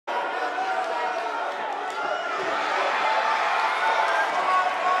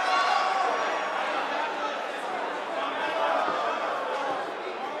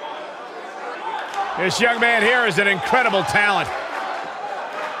This young man here is an incredible talent.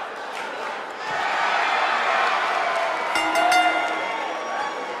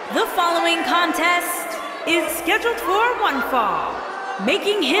 The following contest is scheduled for one fall.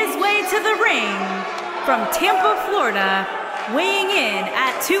 Making his way to the ring from Tampa, Florida, weighing in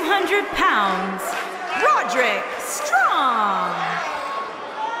at 200 pounds, Roderick Strong.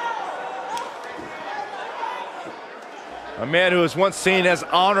 A man who was once seen as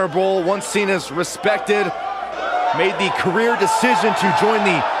honorable, once seen as respected, made the career decision to join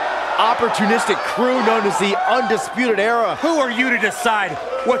the opportunistic crew known as the Undisputed Era. Who are you to decide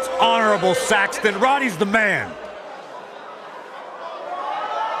what's honorable, Saxton? Roddy's the man.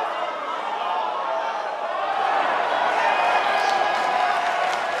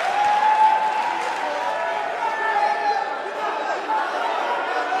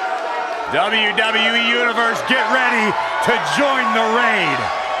 WWE Universe, get ready to join the raid.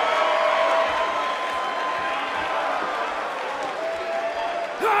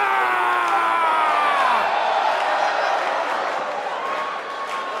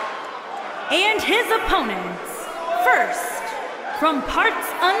 And his opponents, first, from parts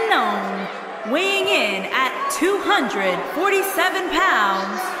unknown, weighing in at 247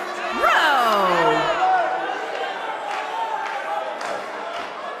 pounds, Rowe.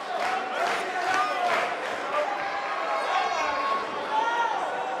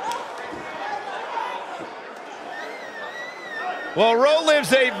 Well, Rowe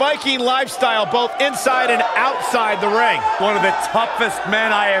lives a Viking lifestyle both inside and outside the ring. One of the toughest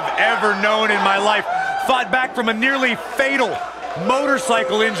men I have ever known in my life. Fought back from a nearly fatal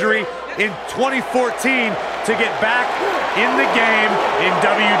motorcycle injury in 2014 to get back in the game in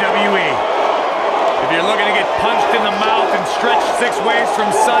WWE. If you're looking to get punched in the mouth and stretched 6 ways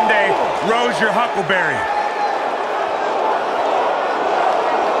from Sunday, Rowe's your huckleberry.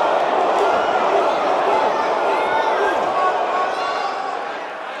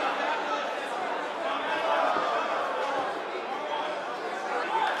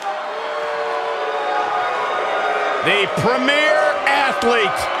 The premier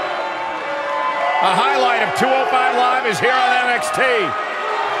athlete. A highlight of 205 Live is here on NXT.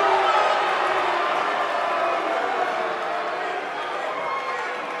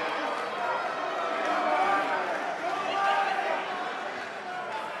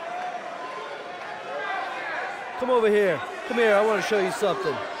 Come over here. Come here, I want to show you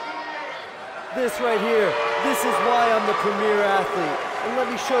something. This right here, this is why I'm the premier athlete. And let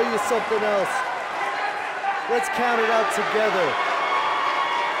me show you something else. Let's count it out together.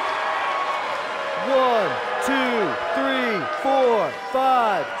 1, 2, 3, 4,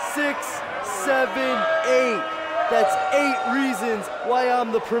 5, 6, 7, 8. That's 8 reasons why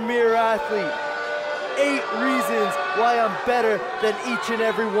I'm the premier athlete. 8 reasons why I'm better than each and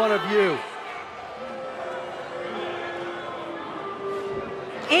every one of you.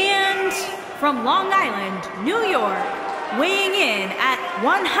 And from Long Island, New York, weighing in at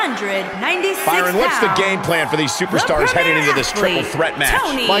 196 Byron, what's the pounds, game plan for these superstars heading into this triple threat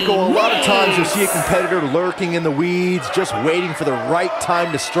match? Michael, a lot of times you'll see a competitor lurking in the weeds, just waiting for the right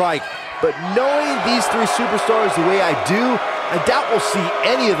time to strike. But knowing these 3 superstars the way I do, I doubt we'll see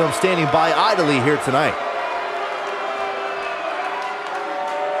any of them standing by idly here tonight.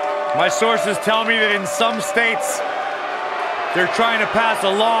 My sources tell me that in some states, they're trying to pass a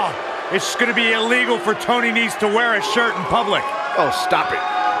law. It's going to be illegal for Tony Nese to wear a shirt in public. Oh, stop it.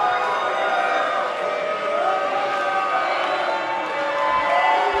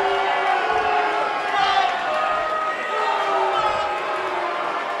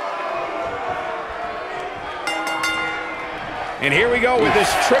 And here we go with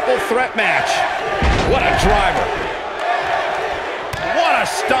this triple threat match. What a driver. What a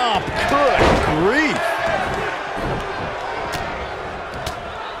stomp. Good grief.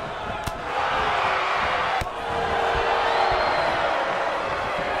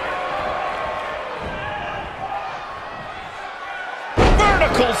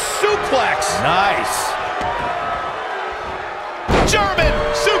 Suplex. Nice. German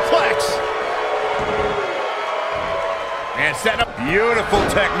suplex. And setting up. Beautiful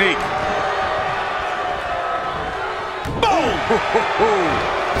technique. Boom.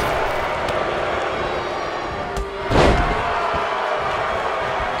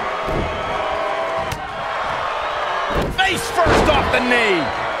 Face first off the knee.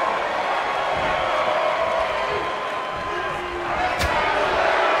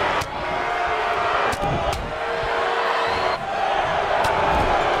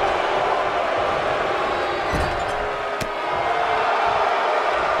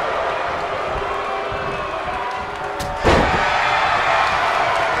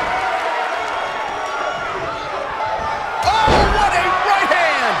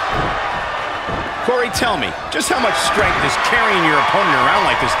 tell me, just how much strength does carrying your opponent around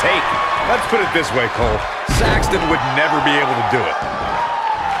like this take? Let's put it this way, Cole. Saxton would never be able to do it.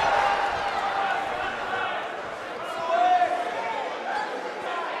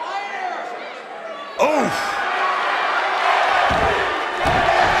 Oof!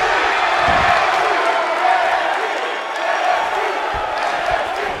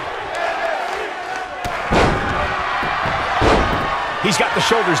 He's got the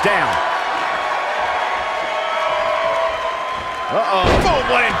shoulders down. Uh-oh. Boom,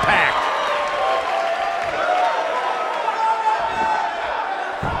 what impact!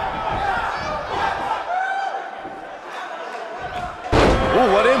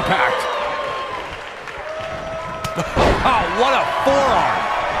 Ooh, what impact! Oh, what a forearm!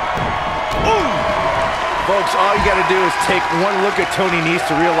 Ooh! Folks, all you gotta do is take one look at Tony Nese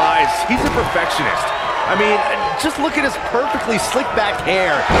to realize he's a perfectionist. I mean, just look at his perfectly slicked back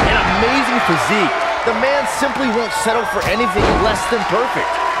hair and amazing physique. The man simply won't settle for anything less than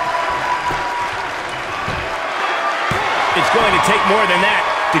perfect. It's going to take more than that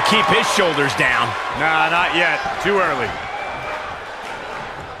to keep his shoulders down. Nah, not yet. Too early.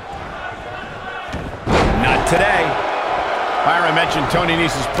 Not today. Byron mentioned Tony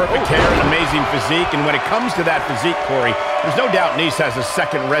Nese's perfect hair and amazing physique, and when it comes to that physique, Corey, there's no doubt Nese has a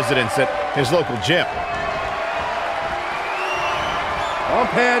second residence at his local gym. Pump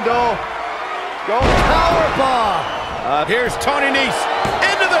handle. Go powerbomb. Here's Tony Nese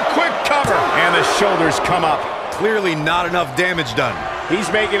into the quick cover, and the shoulders come up. Clearly not enough damage done. He's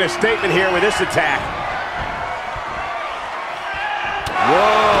making a statement here with this attack.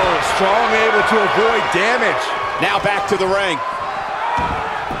 Whoa, Strong able to avoid damage. Now back to the ring.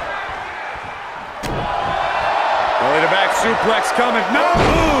 Belly to back suplex coming. No!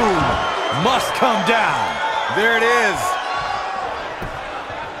 Boom! Must come down. There it is.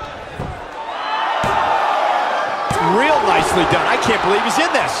 Real nicely done. I can't believe he's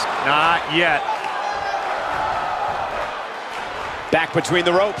in this. Not yet. Back between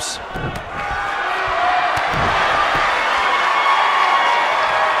the ropes.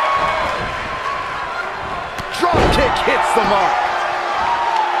 Drop kick hits the mark.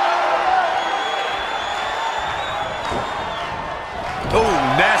 Oh,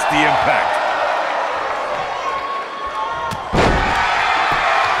 nasty impact.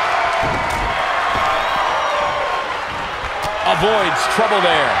 Avoids trouble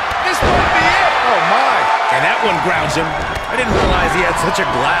there. This might be it. Oh, my. And that one grounds him. I didn't realize he had such a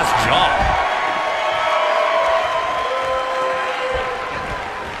glass jaw.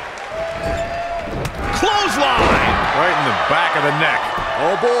 Clothesline. Right in the back of the neck.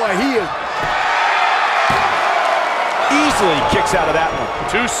 Oh, boy, he is... Easily kicks out of that one.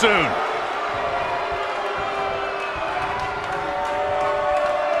 Too soon.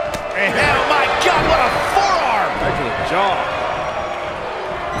 And oh, my God, what a forearm. Right to the jaw.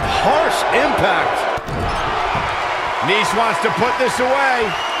 Harsh impact. Nese wants to put this away.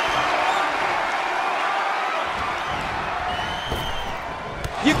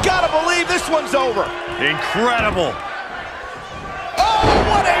 You gotta believe this one's over. Incredible. Oh,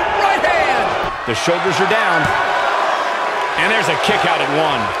 what a right hand. The shoulders are down. And there's a kick out at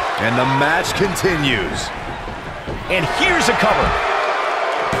one. And the match continues. And here's a cover.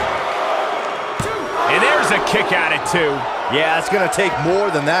 And there's a kick out at two. Yeah, it's gonna take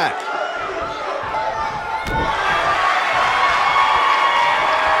more than that.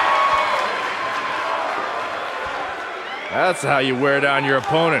 That's how you wear down your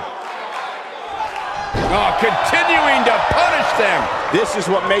opponent. Oh, continuing to punish them. This is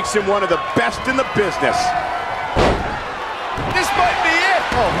what makes him one of the best in the business. This might be it.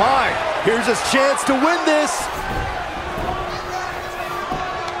 Oh, my. Here's his chance to win this.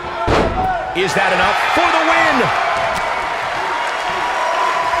 Is that enough for the win?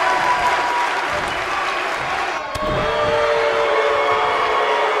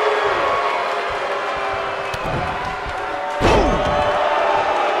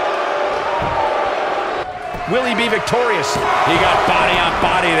 Will he be victorious? He got body on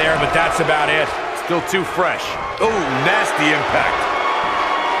body there, but that's about it. Still too fresh. Oh, nasty impact.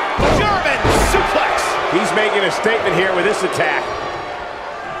 German suplex. He's making a statement here with this attack.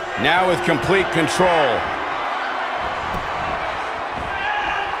 Now with complete control.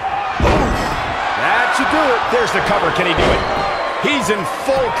 That should do it. There's the cover. Can he do it? He's in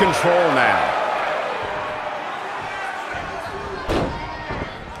full control now.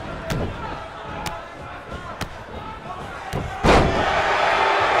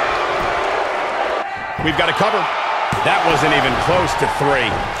 We've got a cover. That wasn't even close to three.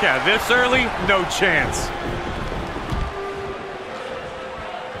 Yeah, this early, no chance.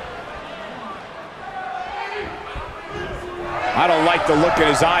 I don't like the look in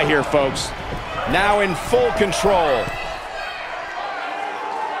his eye here, folks. Now in full control.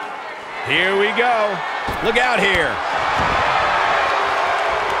 Here we go. Look out here.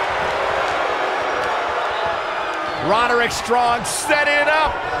 Roderick Strong setting it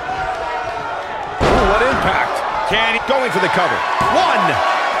up. Ooh, what impact. Can he going for the cover. 1,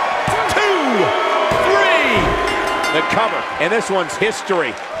 2, 3. The cover, and this one's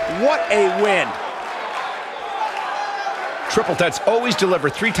history. What a win. Triple Threats always deliver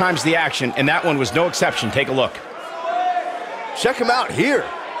 3 times the action, and that one was no exception. Take a look. Check him out here.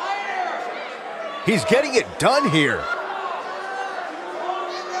 He's getting it done here.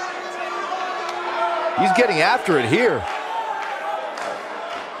 He's getting after it here.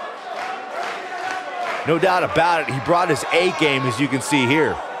 No doubt about it, he brought his A game, as you can see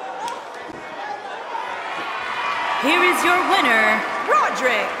here. Here is your winner,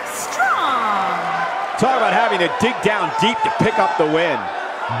 Roderick Strong. Talk about having to dig down deep to pick up the win.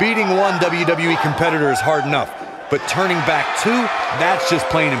 Beating one WWE competitor is hard enough, but turning back 2, that's just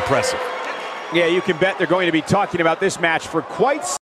plain impressive. Yeah, you can bet they're going to be talking about this match for quite some